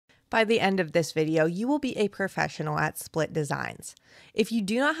By the end of this video, you will be a professional at split designs. If you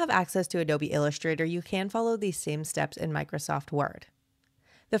do not have access to Adobe Illustrator, you can follow these same steps in Microsoft Word.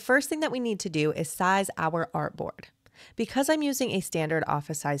 The first thing that we need to do is size our artboard. Because I'm using a standard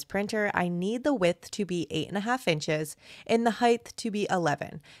office size printer, I need the width to be 8.5 inches and the height to be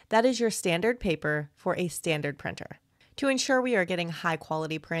 11. That is your standard paper for a standard printer. To ensure we are getting high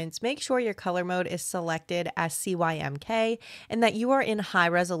quality prints, make sure your color mode is selected as CYMK and that you are in high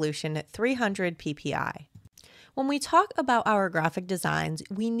resolution 300 ppi. When we talk about our graphic designs,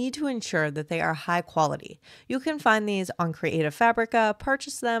 we need to ensure that they are high quality. You can find these on Creative Fabrica,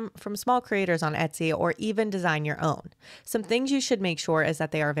 purchase them from small creators on Etsy, or even design your own. Some things you should make sure is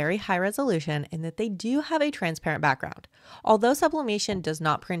that they are very high resolution and that they do have a transparent background. Although sublimation does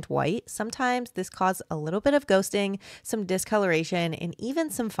not print white, sometimes this causes a little bit of ghosting, some discoloration, and even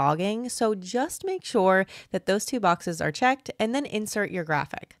some fogging, so just make sure that those two boxes are checked and then insert your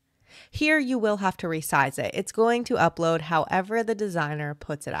graphic. Here you will have to resize it. It's going to upload however the designer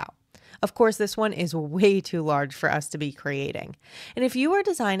puts it out. Of course, this one is way too large for us to be creating. And if you are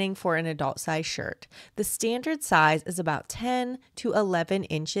designing for an adult size shirt, the standard size is about 10 to 11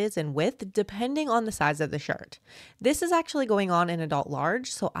 inches in width, depending on the size of the shirt. This is actually going on in adult large,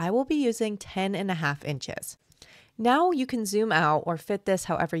 so I will be using 10.5 inches. Now you can zoom out or fit this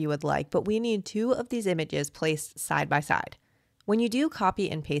however you would like, but we need two of these images placed side by side. When you do copy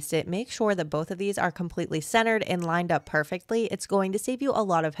and paste it, make sure that both of these are completely centered and lined up perfectly. It's going to save you a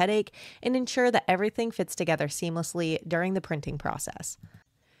lot of headache and ensure that everything fits together seamlessly during the printing process.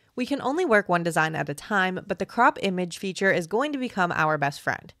 We can only work one design at a time, but the crop image feature is going to become our best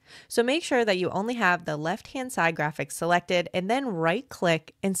friend. So make sure that you only have the left-hand side graphic selected and then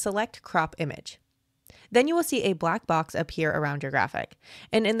right-click and select crop image. Then you will see a black box appear around your graphic.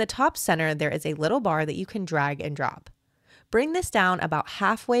 And in the top center, there is a little bar that you can drag and drop. Bring this down about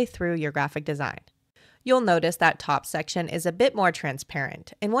halfway through your graphic design. You'll notice that top section is a bit more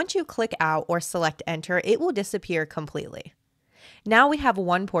transparent, and once you click out or select enter, it will disappear completely. Now we have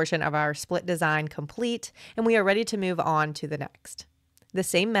one portion of our split design complete, and we are ready to move on to the next. The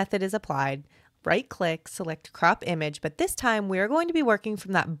same method is applied. Right-click, select crop image, but this time we are going to be working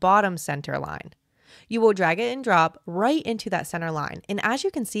from that bottom center line. You will drag it and drop right into that center line. And as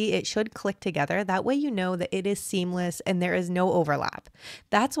you can see, it should click together. That way you know that it is seamless and there is no overlap.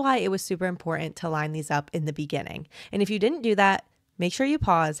 That's why it was super important to line these up in the beginning. And if you didn't do that, make sure you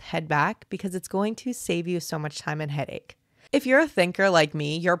pause, head back, because it's going to save you so much time and headache. If you're a thinker like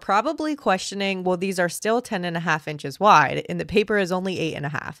me, you're probably questioning, well, these are still 10.5 inches wide and the paper is only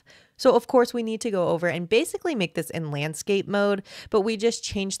 8.5. So of course we need to go over and basically make this in landscape mode, but we just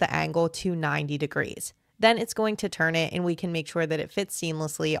change the angle to 90 degrees. Then it's going to turn it and we can make sure that it fits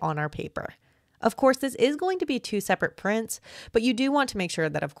seamlessly on our paper. Of course, this is going to be two separate prints, but you do want to make sure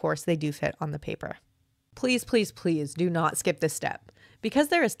that of course they do fit on the paper. Please, please, please do not skip this step. Because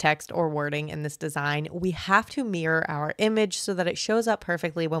there is text or wording in this design, we have to mirror our image so that it shows up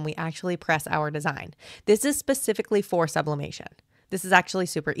perfectly when we actually press our design. This is specifically for sublimation. This is actually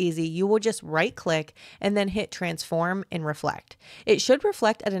super easy. You will just right click and then hit transform and reflect. It should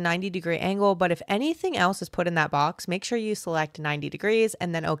reflect at a 90-degree angle, but if anything else is put in that box, make sure you select 90 degrees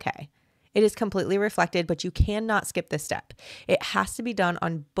and then OK. It is completely reflected, but you cannot skip this step. It has to be done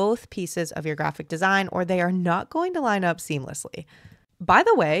on both pieces of your graphic design or they are not going to line up seamlessly. By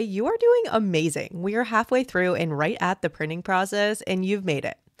the way, you are doing amazing. We are halfway through and right at the printing process and you've made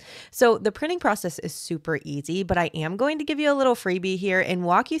it. So the printing process is super easy, but I am going to give you a little freebie here and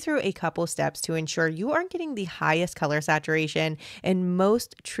walk you through a couple steps to ensure you are getting the highest color saturation and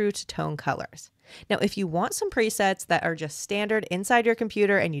most true to tone colors. Now, if you want some presets that are just standard inside your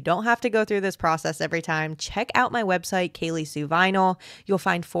computer and you don't have to go through this process every time, check out my website, Kaylee Sue Vinyl. You'll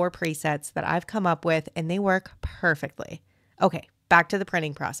find 4 presets that I've come up with and they work perfectly. Okay. Back to the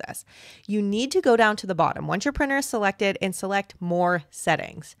printing process. You need to go down to the bottom once your printer is selected and select more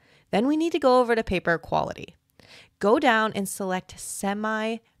settings. Then we need to go over to paper quality. Go down and select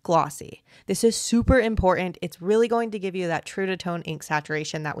semi-glossy. This is super important. It's really going to give you that true to tone ink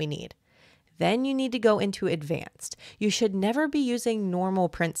saturation that we need. Then you need to go into advanced. You should never be using normal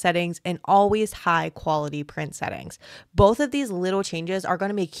print settings and always high quality print settings. Both of these little changes are going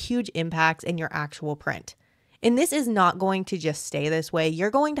to make huge impacts in your actual print. And this is not going to just stay this way.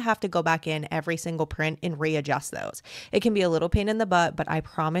 You're going to have to go back in every single print and readjust those. It can be a little pain in the butt, but I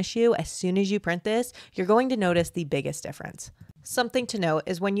promise you, as soon as you print this, you're going to notice the biggest difference. Something to note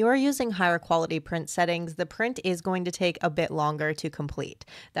is when you are using higher quality print settings, the print is going to take a bit longer to complete.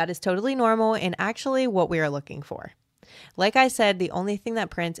 That is totally normal and actually what we are looking for. Like I said, the only thing that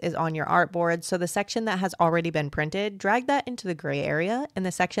prints is on your artboard, so the section that has already been printed, drag that into the gray area, and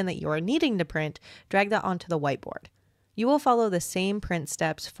the section that you are needing to print, drag that onto the whiteboard. You will follow the same print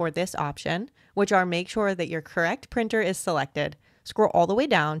steps for this option, which are make sure that your correct printer is selected, scroll all the way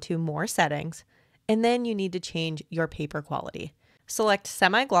down to More Settings, and then you need to change your paper quality. Select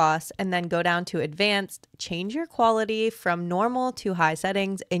semi-gloss and then go down to advanced, change your quality from normal to high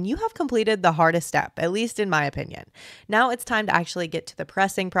settings, and you have completed the hardest step, at least in my opinion. Now it's time to actually get to the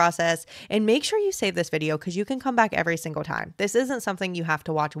pressing process, and make sure you save this video because you can come back every single time. This isn't something you have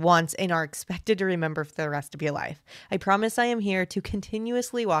to watch once and are expected to remember for the rest of your life. I promise I am here to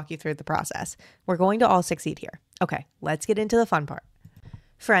continuously walk you through the process. We're going to all succeed here. Okay, let's get into the fun part.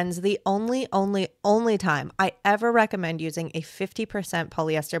 Friends, the only time I ever recommend using a 50%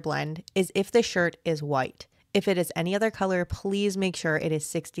 polyester blend is if the shirt is white. If it is any other color, please make sure it is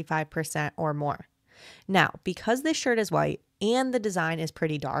 65% or more. Now, because this shirt is white and the design is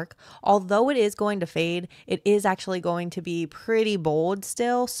pretty dark, although it is going to fade, it is actually going to be pretty bold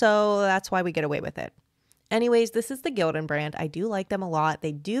still, so that's why we get away with it. Anyways, this is the Gildan brand. I do like them a lot.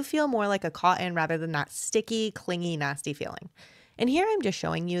 They do feel more like a cotton rather than that sticky, clingy, nasty feeling. And here I'm just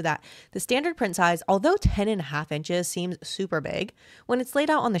showing you that the standard print size, although 10.5 inches seems super big, when it's laid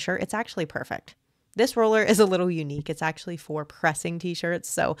out on the shirt, it's actually perfect. This roller is a little unique. It's actually for pressing t-shirts,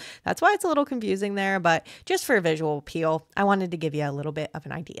 so that's why it's a little confusing there, but just for visual appeal, I wanted to give you a little bit of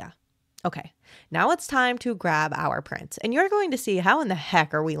an idea. Okay, now it's time to grab our prints, and you're going to see how in the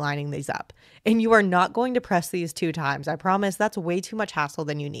heck are we lining these up. And you are not going to press these 2 times. I promise that's way too much hassle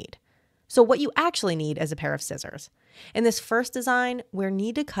than you need. So what you actually need is a pair of scissors. In this first design, we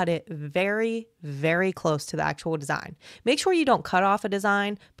need to cut it very, very close to the actual design. Make sure you don't cut off a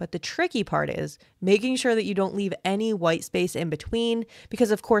design, but the tricky part is making sure that you don't leave any white space in between,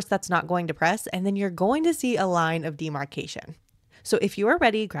 because of course that's not going to press, and then you're going to see a line of demarcation. So if you are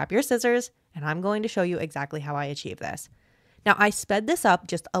ready, grab your scissors, and I'm going to show you exactly how I achieve this. Now I sped this up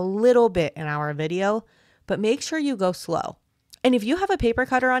just a little bit in our video, but make sure you go slow. And if you have a paper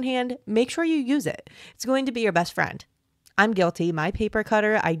cutter on hand, make sure you use it. It's going to be your best friend. I'm guilty. My paper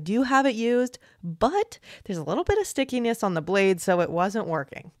cutter, I do have it used, but there's a little bit of stickiness on the blade, so it wasn't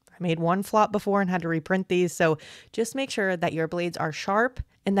working. I made one flop before and had to reprint these, so just make sure that your blades are sharp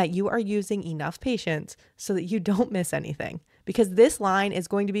and that you are using enough patience so that you don't miss anything, because this line is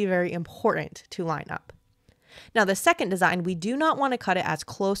going to be very important to line up. Now the second design, we do not want to cut it as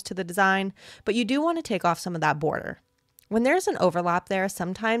close to the design, but you do want to take off some of that border. When there's an overlap there,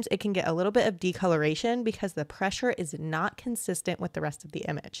 sometimes it can get a little bit of decoloration because the pressure is not consistent with the rest of the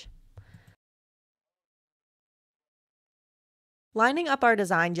image. Lining up our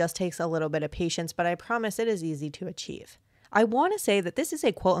design just takes a little bit of patience, but I promise it is easy to achieve. I want to say that this is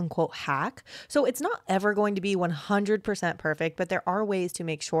a quote-unquote hack, so it's not ever going to be 100% perfect, but there are ways to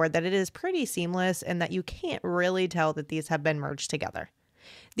make sure that it is pretty seamless and that you can't really tell that these have been merged together.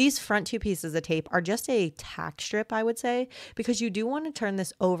 These front 2 pieces of tape are just a tack strip, I would say, because you do want to turn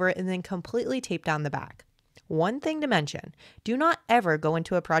this over and then completely tape down the back. One thing to mention, do not ever go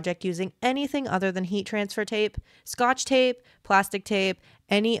into a project using anything other than heat transfer tape, scotch tape, plastic tape,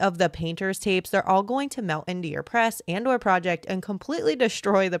 any of the painter's tapes. They're all going to melt into your press and or project and completely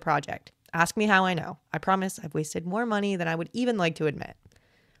destroy the project. Ask me how I know. I promise I've wasted more money than I would even like to admit.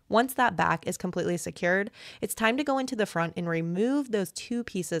 Once that back is completely secured, it's time to go into the front and remove those 2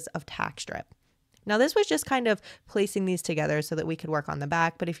 pieces of tack strip. Now this was just kind of placing these together so that we could work on the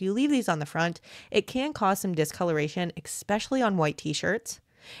back, but if you leave these on the front, it can cause some discoloration, especially on white t-shirts.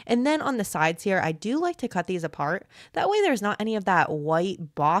 And then on the sides here, I do like to cut these apart. That way there's not any of that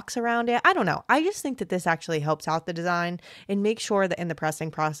white box around it. I don't know. I just think that this actually helps out the design and make sure that in the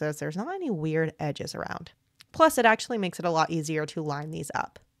pressing process, there's not any weird edges around. Plus, it actually makes it a lot easier to line these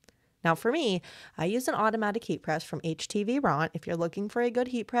up. Now for me, I use an automatic heat press from HTV Ront. If you're looking for a good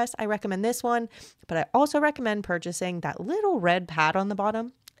heat press, I recommend this one, but I also recommend purchasing that little red pad on the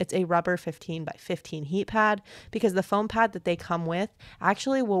bottom. It's a rubber 15 by 15 heat pad because the foam pad that they come with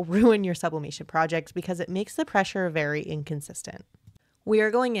actually will ruin your sublimation projects because it makes the pressure very inconsistent. We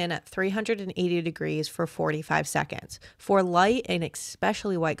are going in at 380 degrees for 45 seconds. For light and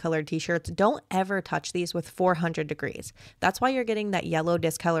especially white colored t-shirts, don't ever touch these with 400 degrees. That's why you're getting that yellow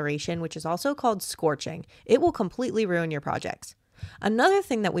discoloration, which is also called scorching. It will completely ruin your projects. Another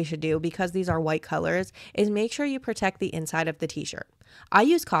thing that we should do, because these are white colors, is make sure you protect the inside of the t-shirt. I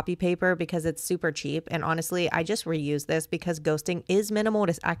use copy paper because it's super cheap, and honestly, I just reuse this because ghosting is minimal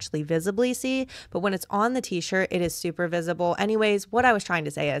to actually visibly see, but when it's on the t-shirt, it is super visible. Anyways, what I was trying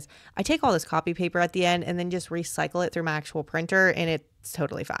to say is I take all this copy paper at the end and then just recycle it through my actual printer, and it's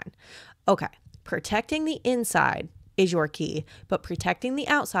totally fine. Okay, protecting the inside is your key, but protecting the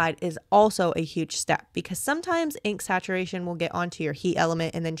outside is also a huge step because sometimes ink saturation will get onto your heat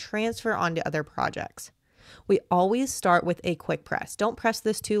element and then transfer onto other projects. We always start with a quick press. Don't press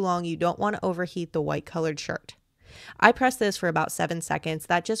this too long. You don't want to overheat the white colored shirt. I press this for about 7 seconds.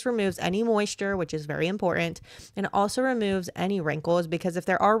 That just removes any moisture, which is very important, and it also removes any wrinkles because if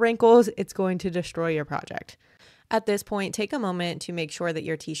there are wrinkles, it's going to destroy your project. At this point, take a moment to make sure that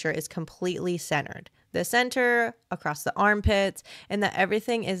your t-shirt is completely centered. The center, across the armpits, and that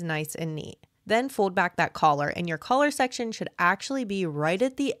everything is nice and neat. Then fold back that collar, and your collar section should actually be right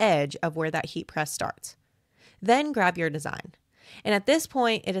at the edge of where that heat press starts. Then grab your design. And at this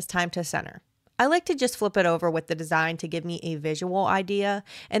point, it is time to center. I like to just flip it over with the design to give me a visual idea,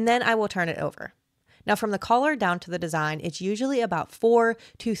 and then I will turn it over. Now from the collar down to the design, it's usually about 4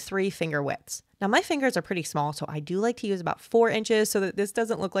 to 3 finger widths. Now my fingers are pretty small, so I do like to use about 4 inches so that this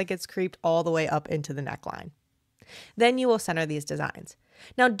doesn't look like it's creeped all the way up into the neckline. Then you will center these designs.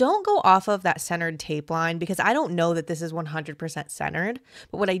 Now don't go off of that centered tape line because I don't know that this is 100% centered,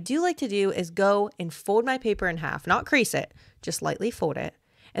 but what I do like to do is go and fold my paper in half, not crease it, just lightly fold it,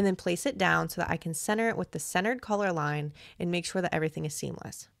 and then place it down so that I can center it with the centered color line and make sure that everything is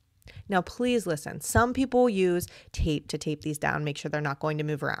seamless. Now please listen, some people use tape to tape these down, make sure they're not going to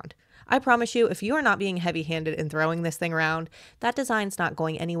move around. I promise you, if you are not being heavy-handed in throwing this thing around, that design's not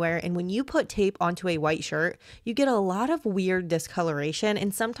going anywhere, and when you put tape onto a white shirt, you get a lot of weird discoloration,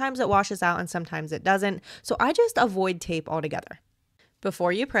 and sometimes it washes out and sometimes it doesn't, so I just avoid tape altogether.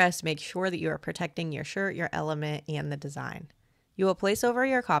 Before you press, make sure that you are protecting your shirt, your element, and the design. You will place over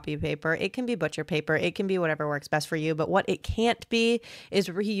your copy paper. It can be butcher paper. It can be whatever works best for you. But what it can't be is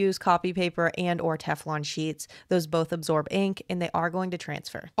reused copy paper and or Teflon sheets. Those both absorb ink and they are going to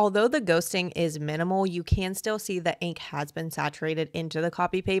transfer. Although the ghosting is minimal, you can still see that ink has been saturated into the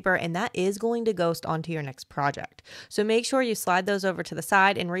copy paper and that is going to ghost onto your next project. So make sure you slide those over to the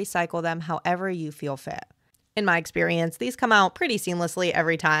side and recycle them however you feel fit. In my experience, these come out pretty seamlessly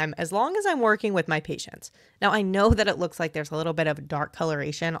every time as long as I'm working with my patients. Now, I know that it looks like there's a little bit of dark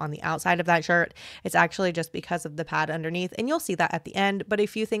coloration on the outside of that shirt. It's actually just because of the pad underneath, and you'll see that at the end. But a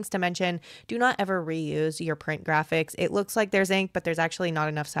few things to mention, do not ever reuse your print graphics. It looks like there's ink, but there's actually not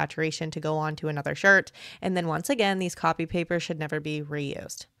enough saturation to go onto another shirt. And then once again, these copy papers should never be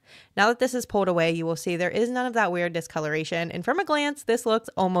reused. Now that this is pulled away, you will see there is none of that weird discoloration, and from a glance, this looks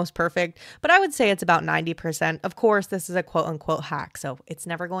almost perfect, but I would say it's about 90%. Of course, this is a quote-unquote hack, so it's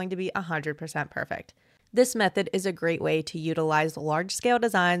never going to be 100% perfect. This method is a great way to utilize large-scale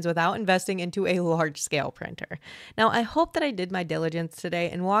designs without investing into a large-scale printer. Now, I hope that I did my diligence today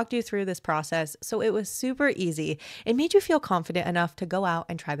and walked you through this process so it was super easy and made you feel confident enough to go out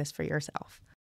and try this for yourself.